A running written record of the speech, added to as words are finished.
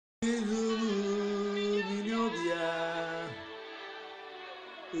Minobia,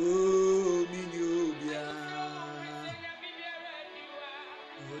 oh Minobia,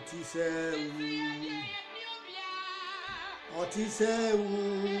 Otiseu,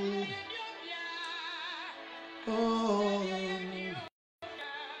 oh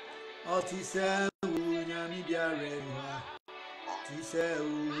Otiseu, Nyamibia Rewa, Otiseu,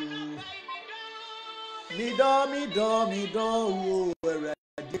 Mido,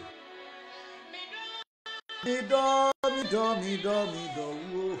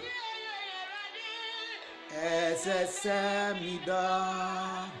 Mida,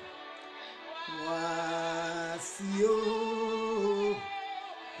 Wasio,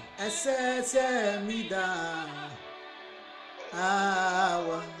 Mida,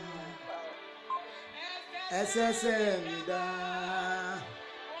 Awa, Mida,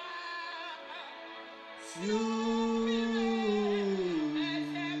 Siu,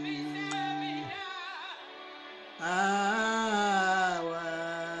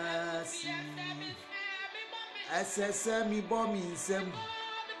 mi bomb in some.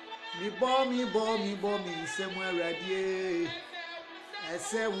 Mi bomb in somewhere ready. I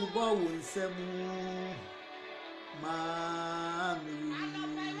say, we bow in some mammy.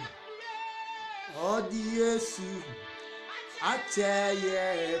 Oh, dear, Sue, I tell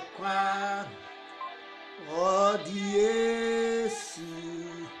ye, qua. Oh, dear,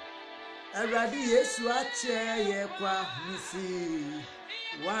 Sue, I ready, yes, I tell ye, qua, Missy.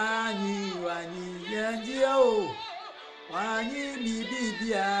 Wani, yandio. Wani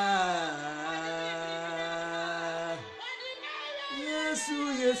bibia Yesu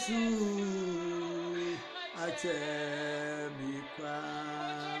achemi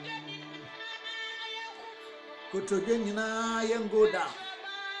kwam Kutoje nyina yengoda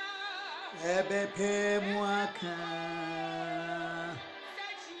Ebepe mwaka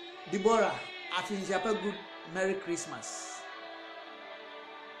Deborah afinjapa good Merry Christmas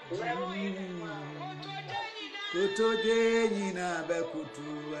Kutoje nyina bekutu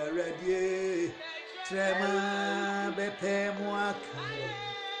eradie Trema bepe mwaka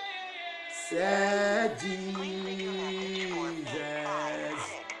Said Jesus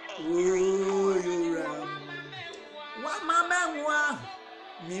Uyuram Wa mama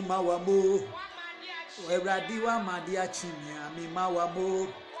Mima wamo Eradi wa madia chimia Mima wamo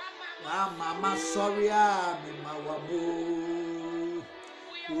Wa mama sorya Mima wamo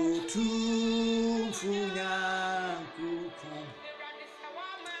Utufunya kupon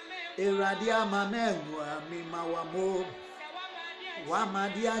Eradia mamenwa Mima wamo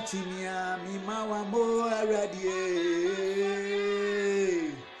Wamadia chimia Mima wamo eradie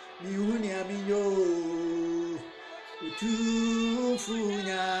Miunia minyo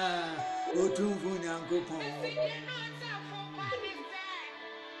Utufunya kupon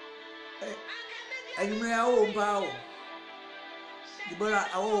Ayume awo mpao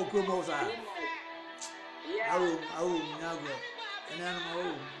Deborah awo kumosa awo nyago enana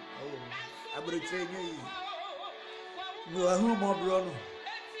awo abretrenya yi no ahu mo bro no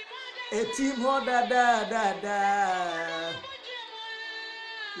eti mo da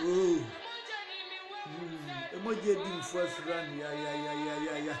oh emoje dim first run ya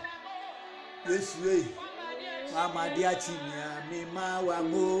yesu eh mama dia chimia mima wa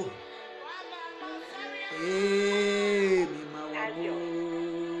mo mima wa mo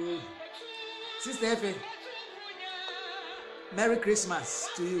Sister Efe, Merry Christmas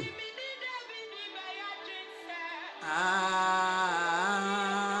to you.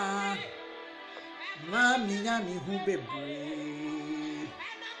 Mami nyami hu bebre.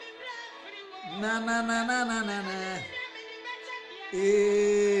 Na.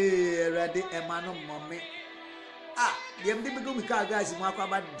 Erade emano mome. Yem di bigo mi ka guys mo akwa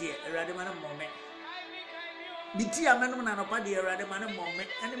ba de erade mano mome. Biti amenum na no pa de erade mano mome.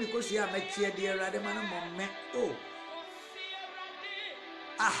 Ene mi ko si amechie de erade mano mome. Oh.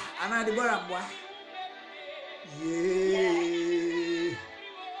 Ana Deborah boy. Yeah.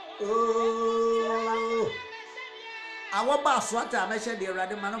 Oh. Awo ba swata amechie de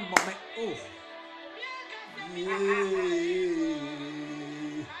erade mano mome. Oh. Yeah.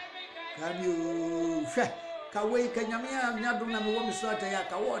 Come you. Kawe kanyamia nyadum na me wo mi swata ya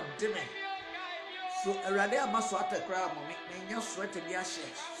ka wo de me. So erade amaswata kra mome. Nya swata bi a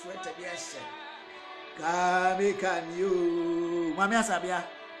share. Kami kanyo. Mami asabia.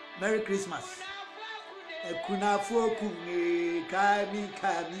 Merry Christmas. Ekunafu kunye kami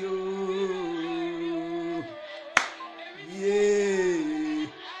kanyo. Yeah.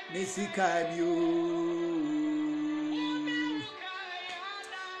 Nisi kanyo.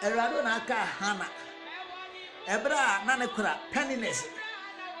 Erado na ka hana. Ebra na ne kura penniless.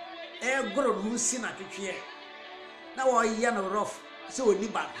 e goro no si na twetwe na wo ye no rough so oni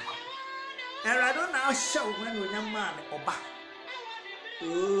ba erado na show when no nyama ne oba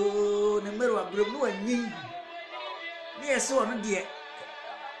ne meru abrem no anyi ne ese wo no de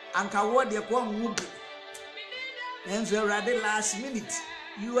anka wo de ko nwu bi enzo erade last minute.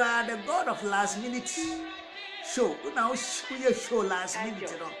 You are the God of last minute show. Now you show last minute,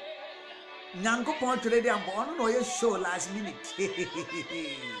 you know. Nyanko point ready and born no you show last minute.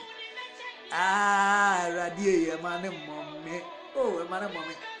 Ah, radio, man, mommy. Oh, man,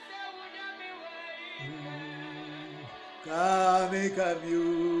 mommy. Come,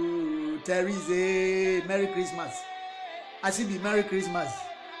 you, Teresa. Merry Christmas. I see be Merry Christmas.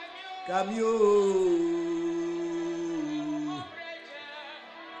 Come, you.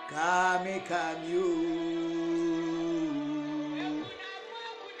 Come you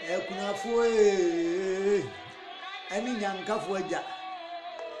ekunafo ani nyankafo aja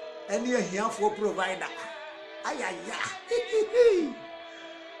ani ahiafo provider ayaya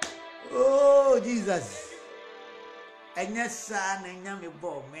oh Jesus enyesa na nyame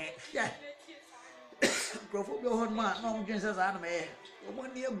bo me hwe profo bi hon ma na om dwense za na me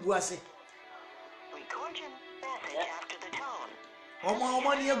omoni aguase after the tone.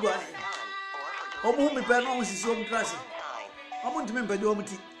 Omo ni egwa. Omo me pe no sisi om trase. Omo ntime mpa de om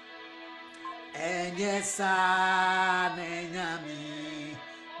ti. Enyesa na nyami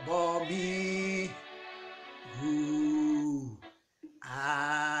bobi hu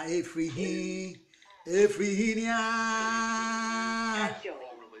efrihinia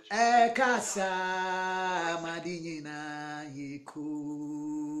ekasa madinyina yiku.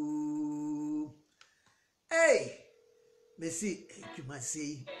 Hey, Messi, you must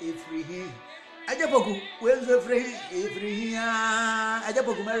say, every Ajapoku, where's every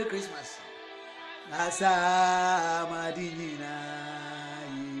Ajapoku, Merry Christmas. Asa Madinina.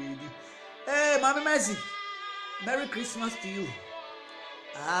 Hey, Mammy Messi, Merry Christmas to you.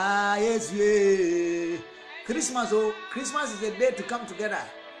 Ah, yes, yeah. Christmas, oh, Christmas is a day to come together.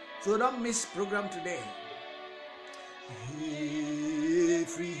 So don't miss program today.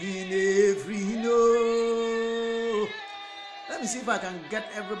 Every no. Let me see if I can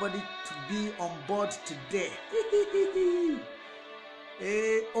get everybody to be on board today.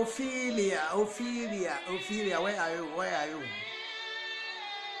 Hey, Ophelia, where are you?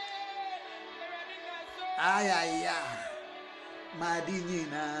 Ay,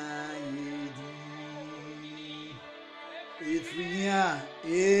 Madinina, Efria.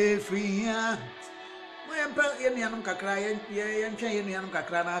 Moyempa yenianum kakra yentwa yenianum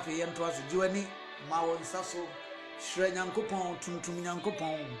kakra na afi yento aso jiwani ma won saso hre nyankopon tuntum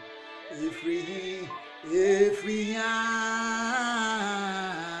nyankopon Efria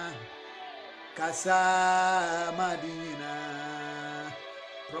kasa madina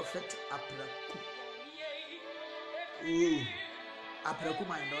prophet apraku. Apraku,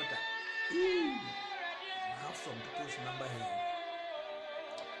 my daughter. I have some people's number here.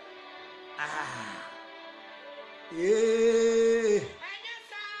 Yeah,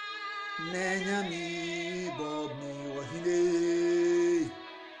 Nanyami Bob me wahine.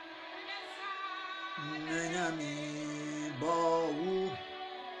 Nanyami Bob.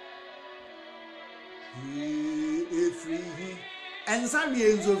 Free and some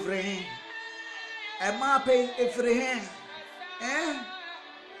years of rain. A mapping a free hand.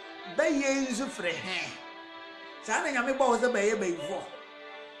 Bay years of free hand. Sanning a me bows a bay before.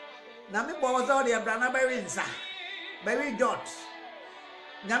 Nami bows all the Abrana berry inside. Berry dot.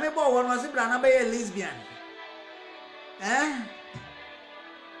 Nami bow one was a Brana bay a lesbian.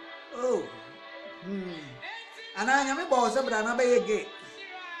 Oh. And I am a boss of Brana bay a gay.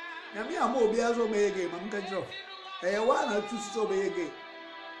 Nami a mobile so may a game, I'm control. I want to so be a gay.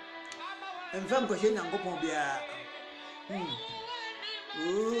 And from Cochin and Copobia.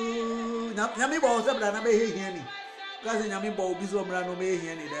 Nami boss of Brana bay here. Cousin Yami Bob is on Brano bay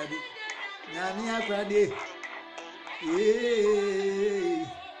here, daddy. Nami a crady. Yay.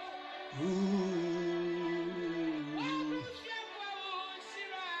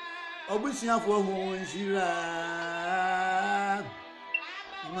 Obusia for who is Shira.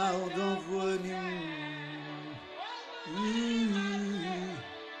 Now don't for him.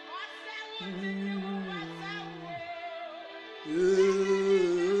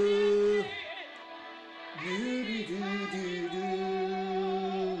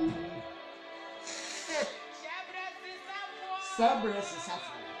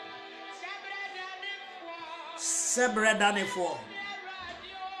 Sebre dane for.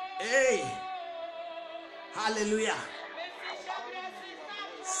 Hey, hallelujah.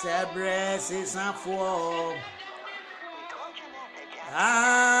 Sebre is a for.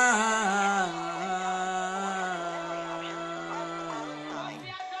 Ah.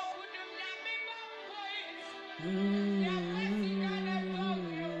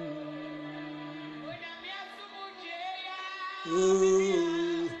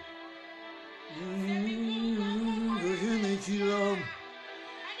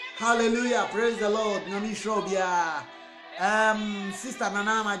 Hallelujah. Praise the Lord. Nami Shobia. Sister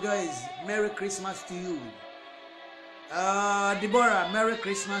Nanama Joyce, Merry Christmas to you. Deborah, Merry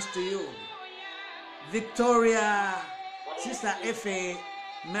Christmas to you. Victoria, Sister Efe,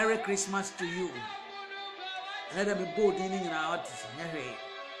 Merry Christmas to you. Let them be bold in our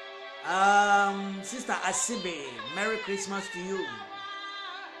Sister Asibe, Merry Christmas to you.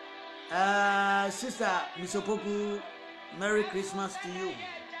 Sister Misopoku, Merry Christmas to you.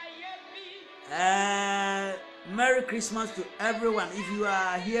 Merry Christmas to everyone. If you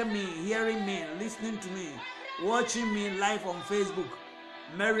are hearing me, listening to me, watching me live on Facebook,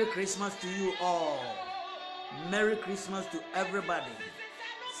 Merry Christmas to you all. Merry Christmas to everybody.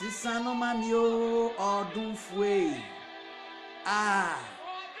 Sisano manyo odunfwe.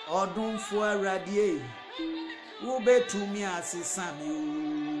 Odunfwe radie. Ube tumi asisamyo.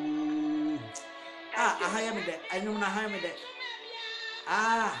 Ahaya me de. I know na ahaya me de.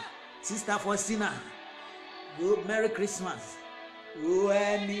 Sister Faustina. Good Merry Christmas.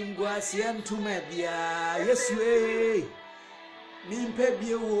 Nimgwa sientume bia. Yesu nimpe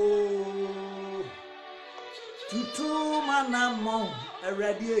biewo. Tutu manamo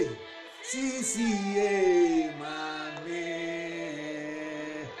eradie. Sisi mame.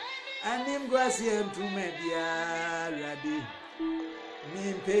 Nimgwa sientume bia radi.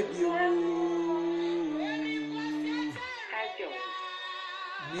 Nimpe biewo.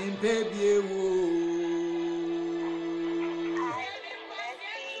 Nimpe biewo.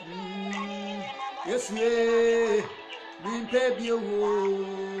 Yes, nimpe biewo.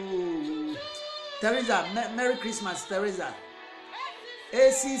 Teresa, Merry Christmas, Teresa.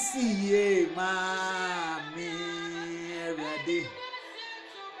 ACC, mami, ready.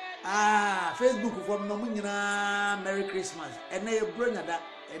 Facebook from Nomunina, Merry Christmas. And they bring that,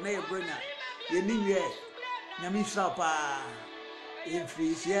 and they bring that. You need ye, Yamishapa. If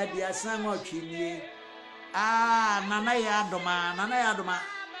we share the song of Chini, Nana Yadoma,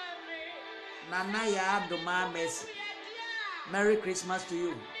 Messi. Merry Christmas to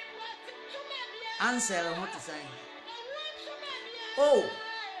you. Answer what to say. Oh,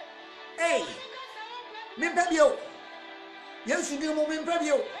 hey, Mimpabio. Yes, you do more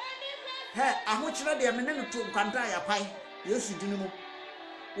Mimpabio. Hey, I want you to be a minute to Nkantaya pie. Yes, you do more.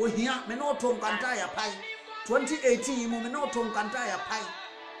 Oh, here, Menoto Nkantaya pie. 2018, Menoto Nkantaya pie.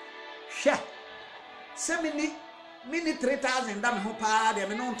 She, mini 3,000 damn hopa, the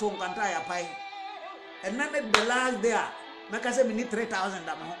Menoto Nkantaya pie. And then the last day, make us say we need 3,000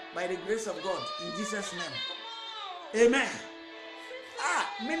 by the grace of God in Jesus' name. Amen.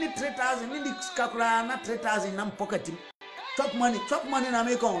 Many 3,000, many kakura, not 3,000 nam pocket. Chop money na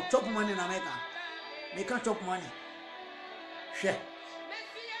make on, chop money na make on. Make on chop money. Share.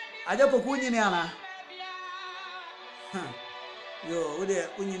 Aja pokuni ni ana. Yo, ude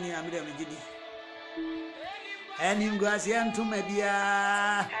unyini amide mjidi. Eni mgwasi antu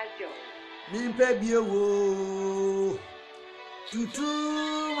mebia. Nimpe biewo. Tutu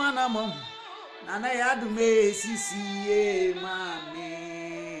manamom. Nana yadume sisi mami.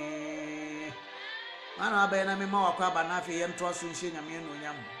 Mana abena me ma wakwa ba na fe yento so nhye nyame no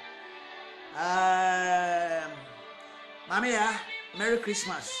nyam. Mami ya, Merry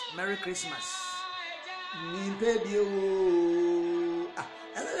Christmas. Merry Christmas. Nimpe biewo.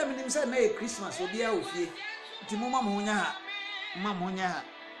 Ele me nim say na Christmas obi a ofie. Ti mo ma mo nya ha. Ma mo nya ha.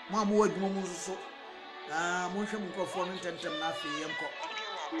 Mo mo wadwuma mu so. Mo hwe mkofo no tentem na fe yemko.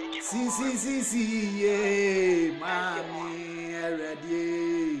 Si, mami,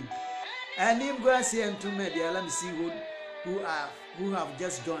 ready. And him go see and to me, let me see who have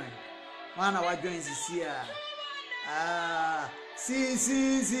just joined. One of our joins is here. Si,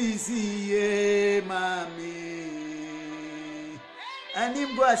 mami. And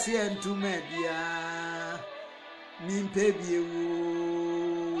him go see and to me, dear. Nimpe biewo.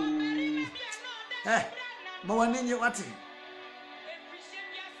 Mawaninye wati.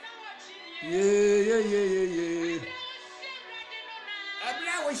 Yeah. Every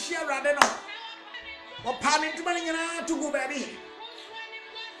hour share rather no. Or palming to money to go, baby.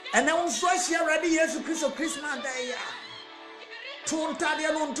 And then also share ready years of Christmas day. 2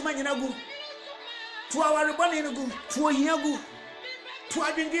 Tadia non to many go. 2 hour bunny go. 2 year go. 2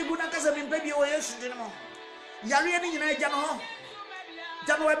 I didn't go as a baby or yesterday. Yariani in a Jano.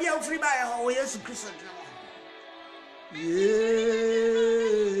 Jano be out free by or years of Christmas. Yeah.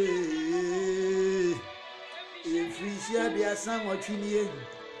 If we share the song or Chini,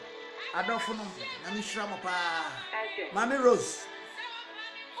 I don't know. Nami Shramapa. Mommy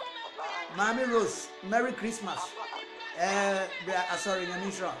Rose, Merry Christmas. Sorry,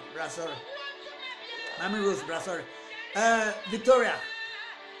 Nami Shram, sorry. Mommy Rose, sorry. Victoria,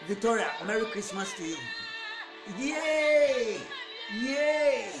 Victoria, Merry Christmas to you. Yay!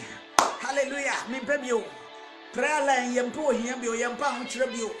 Yay! Hallelujah. Mimpebio. Prayer line yempo hiambio yempa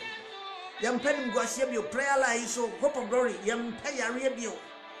hunchrebio. Yempen guasiabio prayer line so hope of glory yempe yarebio.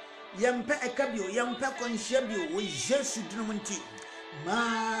 Yempe ekabio yempe konshabio we Jesus dinumunti.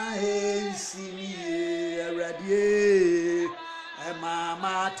 Ma simi radie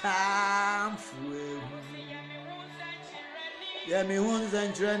mama tam fue. Yemi hunza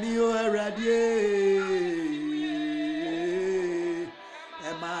ntrani o radie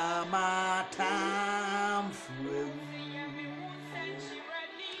mama tam fue.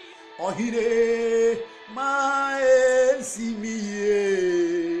 Ohire ma simi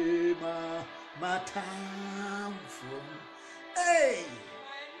ma tam fue. Hey,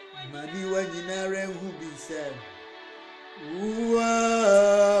 mani wanyinare hubi said,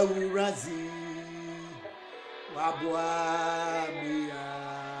 Uwa urazi wabwa mia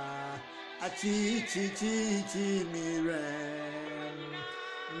achi miren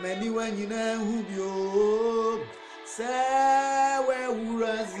mani wanyina hubio sawe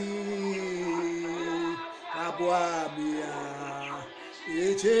urazi wabwa mia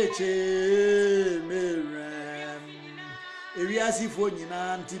miren Eriasi fo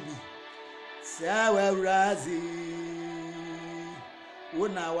nyina ntibi sawe urazi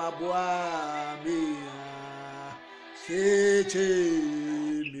wona wabwa mia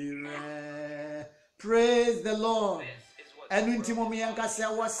praise the Lord. And Intimomi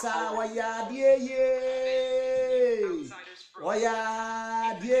Nkansah wasa wayadie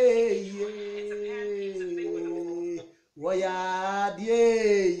wayadie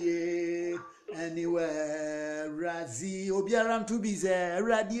anywhere razi obiaram to be there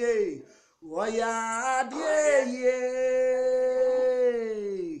radie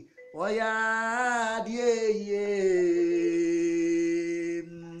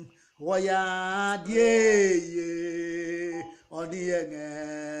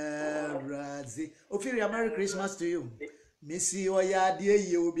Razi. Ophelia, Merry Christmas to you. Missy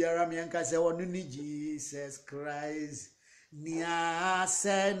Oyadie obiara Nkansah wonu ni Jesus Christ. Nia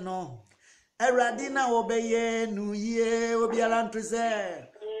seno. Eradina obeye nu ye obiara ntuse.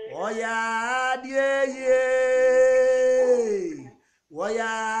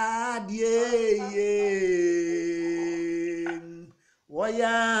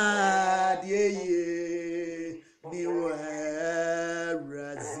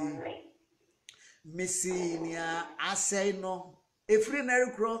 Razi Messinia aseno efri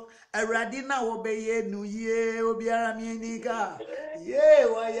nerikro eradina obeye nu ye obiara mienika ye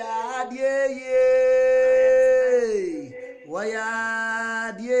wayadie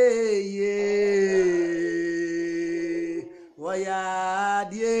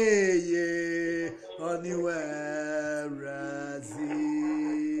oniwe razi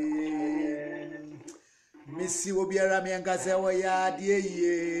Missy obiara Nkansah wayadie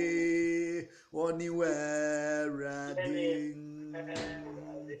oniwe radi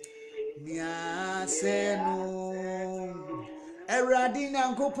nia senu eradina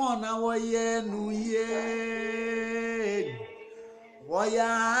nkopon na woye nu ye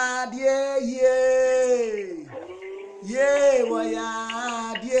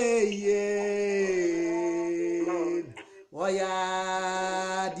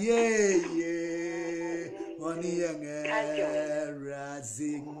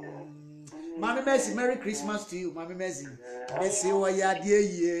Mami Mercy, Merry Christmas to you, Mami Mercy. Mercy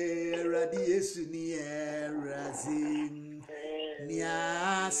wayadie radi Yesu ni razi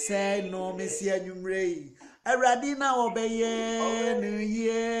nia se no Mercy anyumrei radi na obeye nu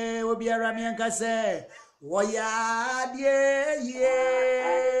ye obiara Nkansah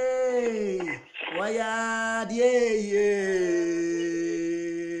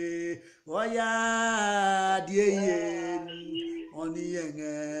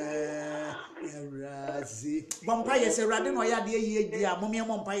Razi bompa yese rade no ya de ye dia momie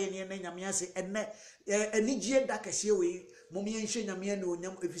mompa ye ne nyame ase enne enigye da kese we momie nhwe nyame ne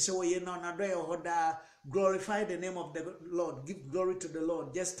onyam efise we na na do ye hoda glorify the name of the Lord, give glory to the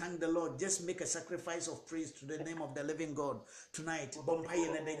Lord, just thank the Lord, just make a sacrifice of praise to the name of the living God tonight. Bompa ye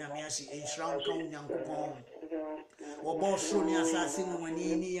ne nyame ase enhra nka onyankopon obo sro ni asase mu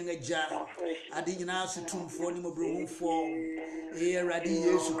wani ni yenga ade nyina asetumfo ni mobromfo Eradi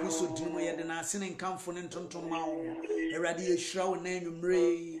Yesu Kristo dinu ye de na asene nkamfo ne ntontomma wo Eradi yehira wo na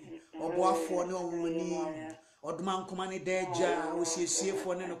nwumre oboafo ne onwani oduma nkoma ne deja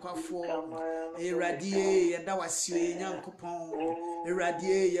osiesiefo ne nokwafo Eradi ye da wasio ye nyankopon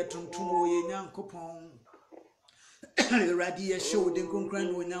Eradi ye tontomo ye nyankopon Eradi ye show de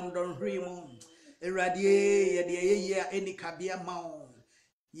nkonkran no nyam don hwemu Eradi ye de ye eni kabia ma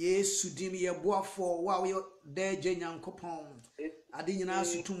Yesu dim ye boafo wa wo de gye Nyankopɔn ade nyina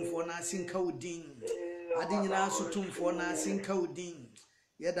sotumfo na asinka udin ade nyina sotumfo na asinka udin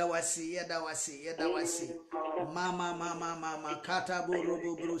yeda wasi mama kata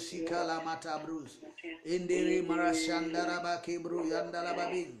buru sikala mata brus indiri marashandara ba kebru yandala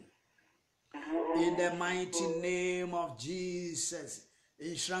babin. In the mighty name of Jesus.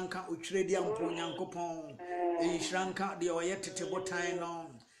 In Shranka Utredi Ampo Nyankopon. In Shranka the Oyetete Botai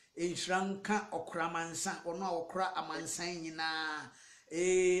no. In Shranka Okramansa or no Okra Amansanina.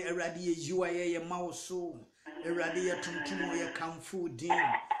 Eradia Juaye Mauso. Eradia Tuntumo ya Kamfu Din.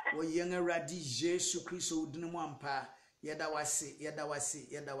 O young Radi Jesu Christo Dinampa. Yadawasi.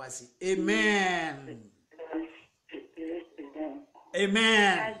 Amen.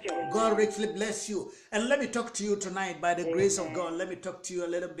 Amen. God richly bless you. And let me talk to you tonight by the grace of God. Let me talk to you a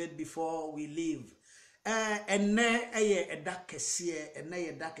little bit before we leave. Edapona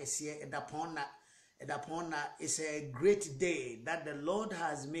is a great day that the Lord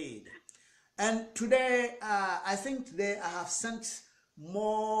has made. And today, I think today I have sent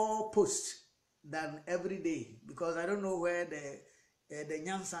more posts than every day because I don't know where the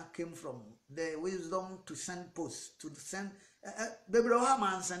Nkansah came from. The wisdom to send posts, to send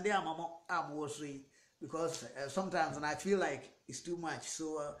because sometimes and I feel like it's too much,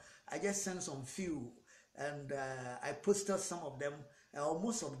 so I just sent some few and I posted some of them or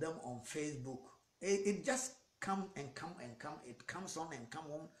most of them on Facebook. It just come. It comes on and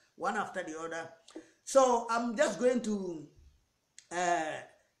come on one after the other. So I'm just going to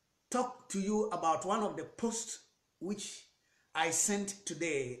talk to you about one of the posts which I sent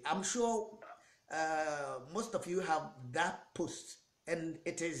today. I'm sure most of you have that post, and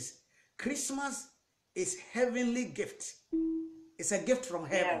it is Christmas is heavenly gift. It's a gift from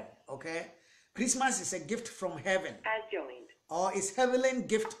heaven, okay? Christmas is a gift from heaven, or it's heavenly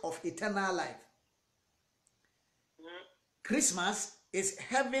gift of eternal life. Christmas is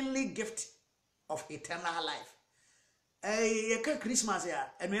heavenly gift of eternal life. Christmas, yeah,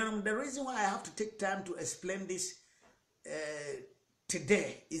 and the reason why I have to take time to explain this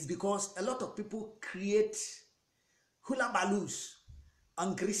today is because a lot of people create hula balloons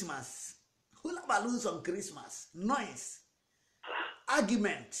on Christmas. Hula balloons on Christmas. Noise.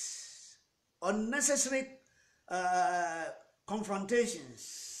 Arguments. Unnecessary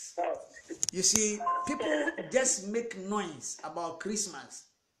confrontations. You see, people just make noise about Christmas.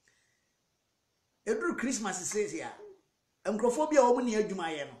 Every Christmas it says here,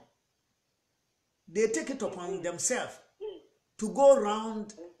 they take it upon themselves to go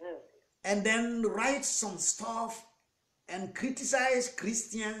around and then write some stuff and criticize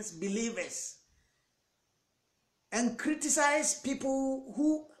Christians, believers, and criticize people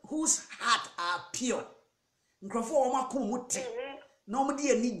whose heart are pure. Nobody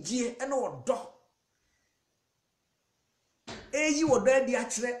enije ene odo. Eyi odo di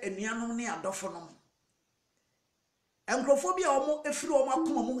akire enuanom ne adofo nom. Enkrofobia omo efiri omo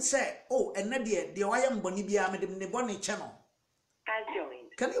akoma mu say, oh, enne de waye mboni bia me de ne boni che no.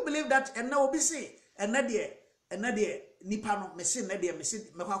 Can you believe that? And now be say, enne de nipa no me say enne de me say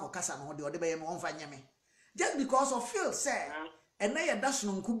me kwa akokasa no de be ye me wonfa nyame. Just because of feel say, enne ye dash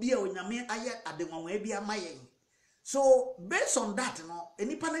no nku bia onyame aye adenwanwa bia mayen. So based on that, no,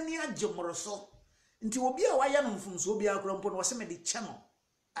 any panania jomoroso, until will be a wire no from so be a grumpo was the channel.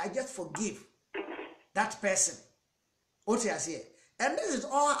 I just forgive that person. What I say, and this is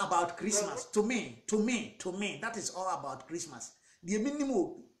all about Christmas. To me, that is all about Christmas. The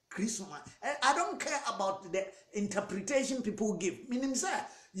minimum Christmas. I don't care about the interpretation people give. Meaning, sir,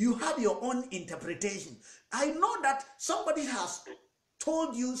 you have your own interpretation. I know that somebody has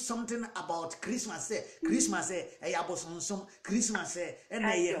told you something about Christmas, Christmas, Christmas, and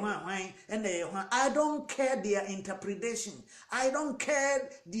I don't care their interpretation. I don't care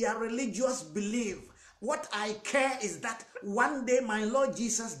their religious belief. What I care is that one day my Lord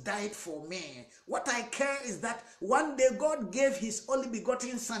Jesus died for me. What I care is that one day God gave his only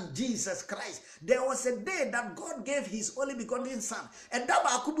begotten son, Jesus Christ. There was a day that God gave his only begotten son. And that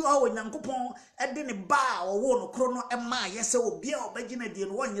akubi hawo nyankopon edene ba wo no krono ema yese obi a obagina die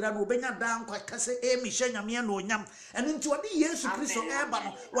no wonyira no obenya dan kwa kase emi hwanyame no onyam. And into odi Yesu Kristo eba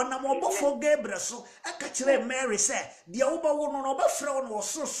no wonam obofo Gabriel so aka kire Mary say dia wo ba wo no obafra wo no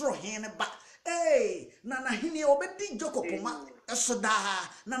osoro hen ba. Hey, nana hini obedi jokopoma esoda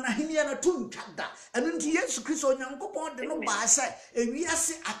nana hini na tuntada enu nti Yesu Kristo onyankopon de no ba sai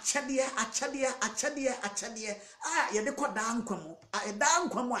ewiase achade ye de koda nkwamu da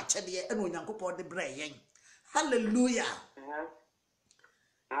nkwamu achade enu onyankopon de bra yen. Hallelujah.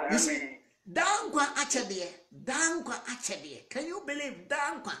 You see, Dankwa achede. Can you believe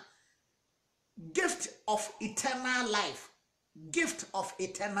dankwa? Gift of eternal life. Gift of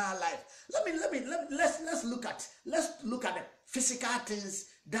eternal life. Let's look at the physical things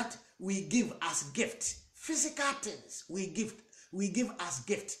that we give as gift. Physical things we give as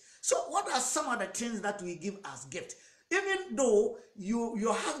gift. So what are some of the things that we give as gift? Even though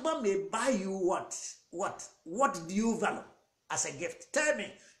your husband may buy you what do you value as a gift? Tell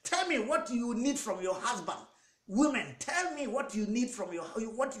me what you need from your husband. Women, tell me what you need from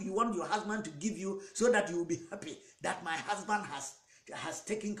what you want your husband to give you so that you will be happy that my husband has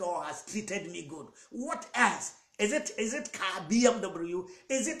taken care or has treated me good. What else? Is it car, BMW?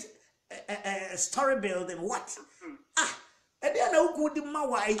 Is it a story building? What? And then I would do my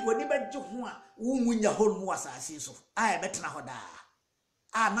wife when you bet you who home was as so. I bet na hoda.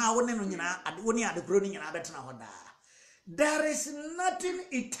 Now when you are the groaning and I bet na hoda. There is nothing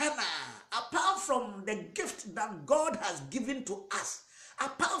eternal apart from the gift that God has given to us,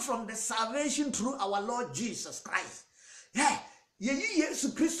 apart from the salvation through our Lord Jesus Christ. Yeah,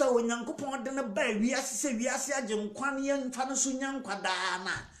 Yesu Christo Nyankopon de na ba wiase agem kwan ye mfa no so nyankwa daa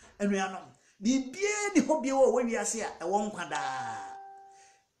na anuanom bibie ni hobie wo wiase a won kwa daa.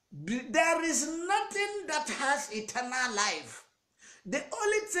 There is nothing that has eternal life. The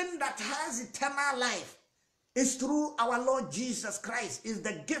only thing that has eternal life is through our Lord Jesus Christ, is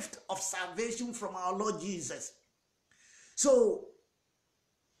the gift of salvation from our Lord Jesus. So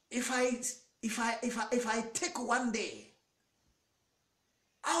if I take one day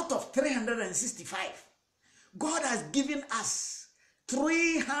out of 365, God has given us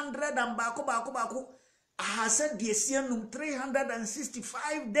 300 and baku. I have said the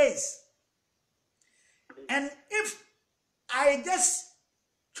 365 days. And if I just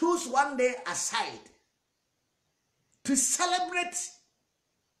choose one day aside to celebrate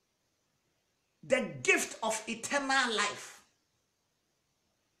the gift of eternal life,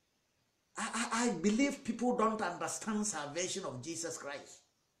 I believe people don't understand salvation of Jesus Christ.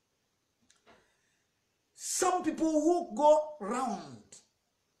 Some people who go around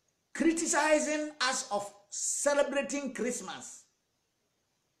criticizing us of celebrating Christmas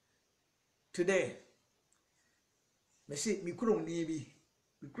today, me say mi kurom ni bi.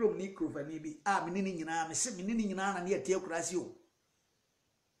 Mikrom ni krofa ni bi menini nyina me se menini nyina na ne atie kurase o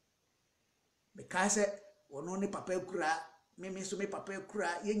me ka se wono ne papa kura me so me papa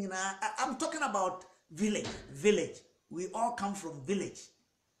kura ye nyina. I'm talking about village. We all come from village.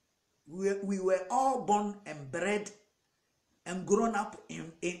 We were all born and bred and grown up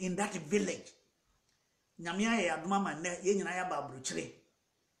in that village. Nyamia ya aduma man ye nyina ya ba brochire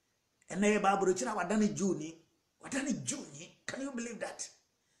ene ya ba brochire wadane Juni. Can you believe that?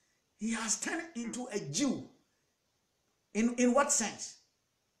 He has turned into a Jew. In what sense?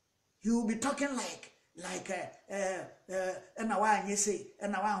 He will be talking like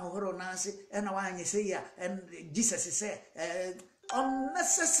and Jesus is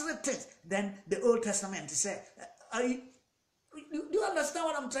unnecessary things. Then the Old Testament say, do you understand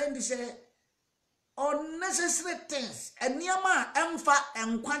what I'm trying to say? Unnecessary things. And niyama emfa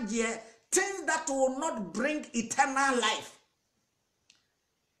enkwaje, things that will not bring eternal life.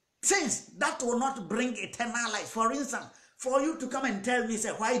 Things that will not bring eternal life. For instance, for you to come and tell me, say,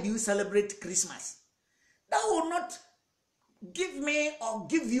 why do you celebrate Christmas? That will not give me or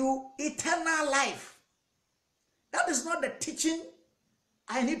give you eternal life. That is not the teaching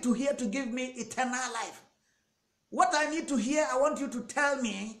I need to hear to give me eternal life. What I need to hear, I want you to tell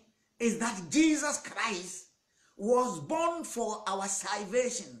me, is that Jesus Christ was born for our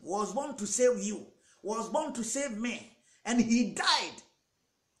salvation, was born to save you, was born to save me, and he died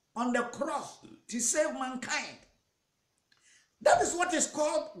on the cross to save mankind. That is what is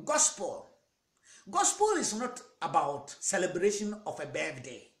called gospel. Gospel is not about celebration of a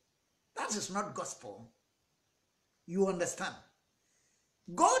birthday. That is not gospel. You understand?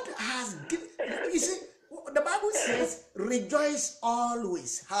 God has given, you see, the Bible says, rejoice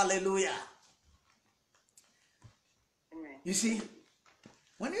always. Hallelujah. You see,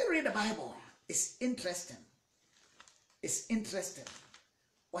 when you read the Bible, it's interesting. It's interesting.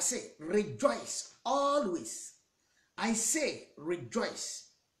 What say? Rejoice always. I say rejoice.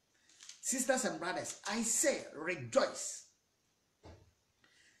 Sisters and brothers, I say rejoice.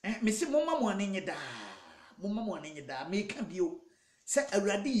 Me say mama mo anenye da. Me kan bio. Say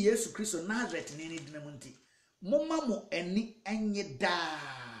Awurade Yesu Kristo Nazareth ne dinamunti. Mama mo ani enye da.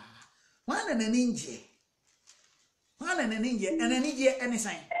 Wana na ninje. Enenije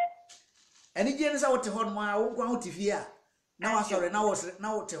enisan. Enije nsa wote hon mo a wo kwa wotifia. Now sorry, now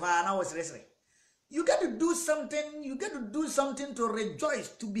was resting. You got to do something. You got to do something to rejoice,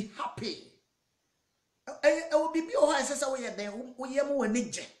 to be happy. will be your house as away then. We are more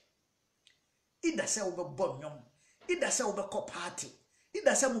ninja. It does sell the bonum. It does sell the party. It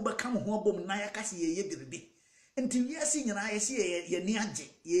does sell the come home Nayakasi ye did. Until we are seeing an I see ye niaji,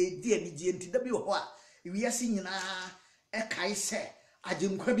 ye dear GNTW. We are seeing a Kyere. I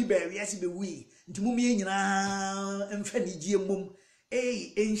didn't quite be very as be we. To mummy and Fanny Giamum.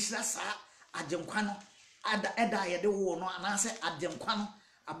 In Shasa, Adjunquano. Ada the war, and answer Adjunquano.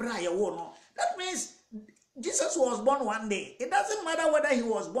 Abraya wono. That means Jesus was born one day. It doesn't matter whether he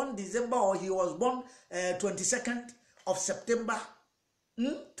was born December or he was born 22nd of September.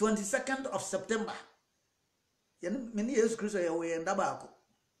 22nd of September. Many years Christ away and Dabako.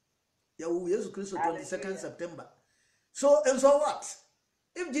 Years Christ 22nd September. So and so what?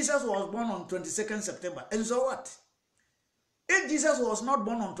 If Jesus was born on 22nd September, and so what? If Jesus was not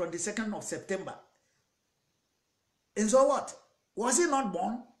born on 22nd of September, and so what? Was he not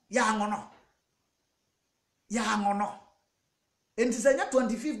born? Yahangono. Yahangono. And it's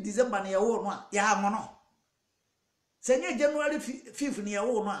 25th December near one. Yahangono. Senya January 5th near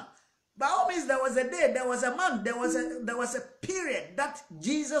one. By all means, there was a day, there was a month, there was a period that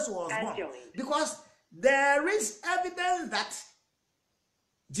Jesus was born. Because there is evidence that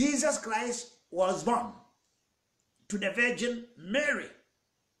Jesus Christ was born to the Virgin Mary.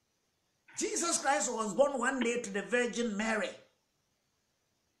 Jesus Christ was born one day to the Virgin Mary.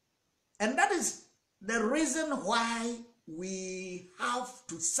 And that is the reason why we have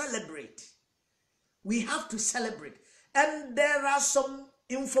to celebrate. We have to celebrate. And there are some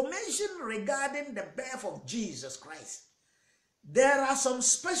information regarding the birth of Jesus Christ. There are some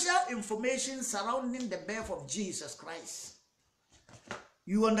special information surrounding the birth of Jesus Christ.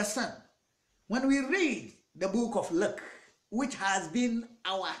 You understand? When we read the book of Luke, which has been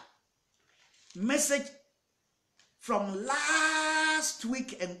our message from last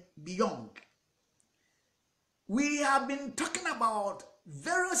week and beyond, we have been talking about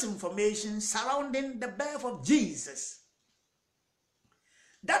various information surrounding the birth of Jesus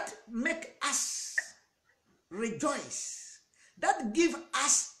that make us rejoice, that give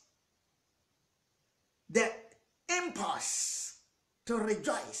us the impulse to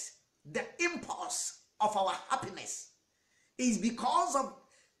rejoice. The impulse of our happiness is because of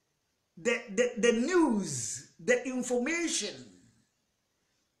the news, the information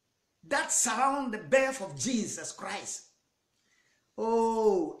that surround the birth of Jesus Christ.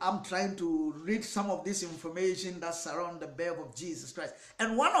 Oh, I'm trying to read some of this information that surround the birth of Jesus Christ.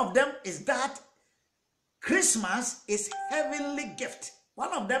 And one of them is that Christmas is heavenly gift.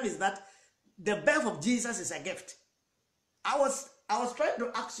 One of them is that the birth of Jesus is a gift. I was trying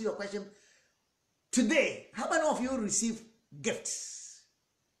to ask you a question. Today, how many of you receive gifts?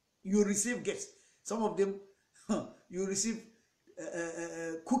 You receive gifts. Some of them, you receive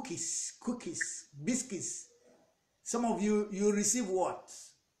cookies, biscuits. Some of you receive what?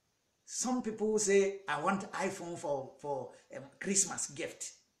 Some people say, I want iPhone for Christmas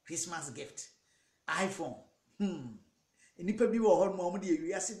gift. Christmas gift. iPhone.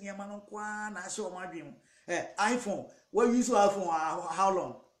 iPhone. What you use iPhone? How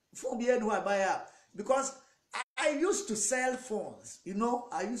long? Phone be who I buy up. Because I used to sell phones. You know,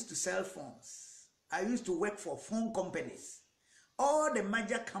 I used to sell phones. I used to work for phone companies. All the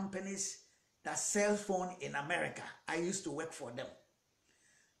major companies that sell phone in America, I used to work for them.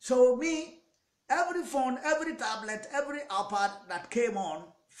 So me, every phone, every tablet, every iPad that came on,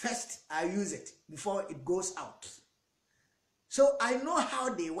 first I use it before it goes out. So I know how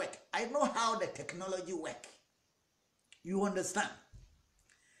they work. I know how the technology works. You understand?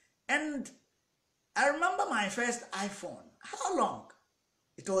 And I remember my first iPhone. How long?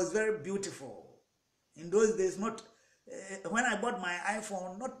 It was very beautiful. In those days, not when I bought my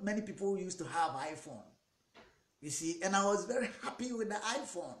iPhone, not many people used to have iPhone. You see, and I was very happy with the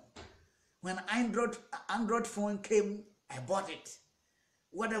iPhone. When Android phone came, I bought it.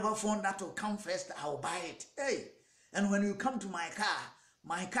 Whatever phone that will come first, I'll buy it. Hey, and when you come to my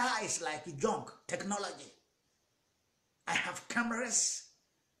car is like junk technology. I have cameras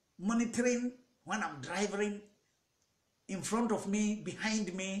monitoring when I'm driving, in front of me,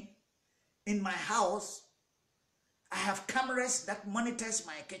 behind me, in my house. I have cameras that monitors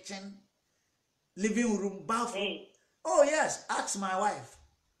my kitchen, living room, bathroom. Hey. Oh yes, ask my wife.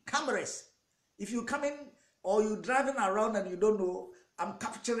 Cameras. If you come in or you're driving around and you don't know, I'm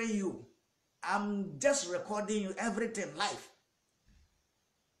capturing you. I'm just recording you, everything live.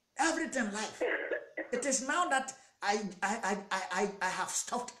 Everything live. It is now that I have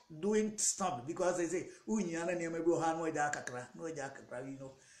stopped doing stuff because they say, you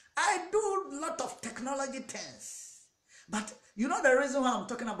know, I do a lot of technology things. But you know the reason why I'm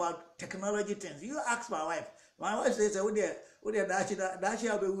talking about technology things. You ask my wife. My wife says, "Oh dear, dashi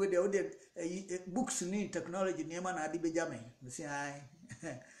have books need technology. Neman adi bejame." You see,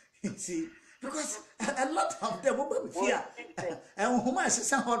 you see, because a lot of them will be fear. And who might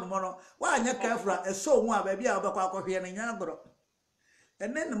say, "Hot mono, why not careful? So one baby, I'll be quite here in Yanabro."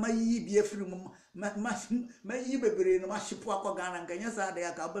 And then my be a free my ye baby in my ship walk organ and can you say they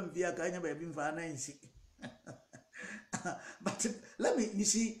are carbon via Kanya baby finance. But let me, you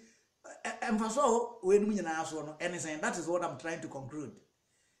see, and for so when we ask one anything, that is what I'm trying to conclude.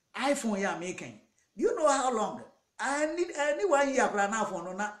 iPhone you are making. Do you know how long? I need 1 year for an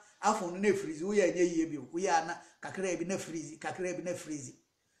iPhone, not iPhone ne freeze. We are not kakrebi ne freeze.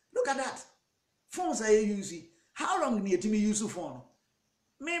 Look at that. Phones are using. How long need me use phone?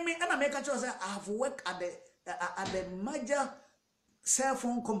 Me, and I make a choice. I have worked at the major cell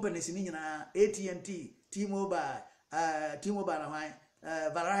phone companies in India, AT&T, T-Mobile,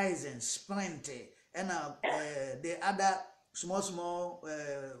 Verizon, Sprint, and the other small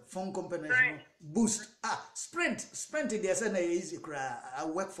phone companies. Boost. Sprint. They said easy cry. I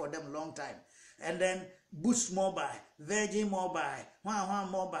work for them long time, and then Boost Mobile, Virgin Mobile, One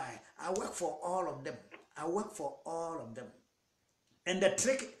Mobile. I work for all of them. And the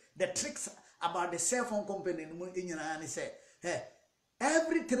tricks about the cell phone company in India say, hey,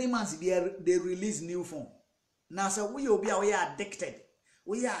 every 3 months they release new phone. Now so we are addicted.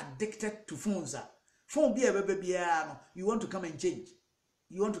 We are addicted to phones. Phone be a baby. You want to come and change.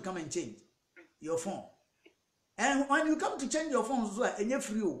 You want to come and change your phone. And when you come to change your phone, and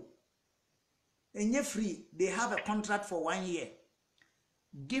you're free, they have a contract for 1 year.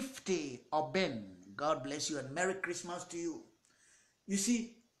 Gifty or Ben, God bless you and Merry Christmas to you. You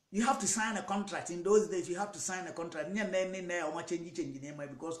see, you have to sign a contract. In those days, you have to sign a contract.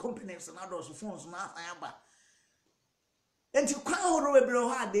 Because companies and others phones now. And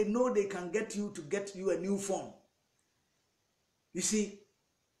they know they can get you a new phone. You see,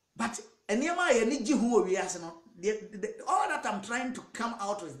 but all that I'm trying to come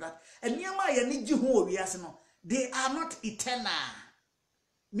out with that, they are not eternal.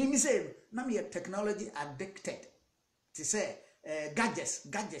 Mimi say, "Na me technology addicted." To say gadgets.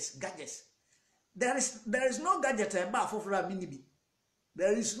 There is no gadget about for minibi.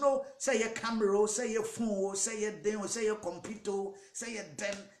 There is no say a camera, say a phone, say a den, say a computer, say a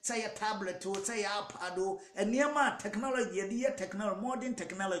den, say a tablet, say a iPad, and near my technology, modern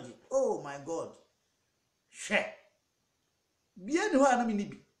technology. Oh my God. Share. Bien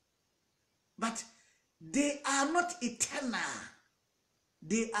minibi. But they are not eternal.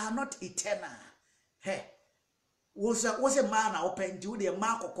 Hey. Was a man open to the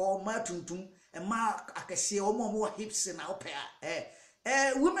mark or call Martuntum, and mark I can see more hips in our pair.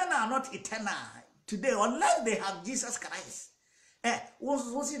 Women are not eternal today unless they have Jesus Christ.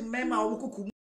 Was it Mema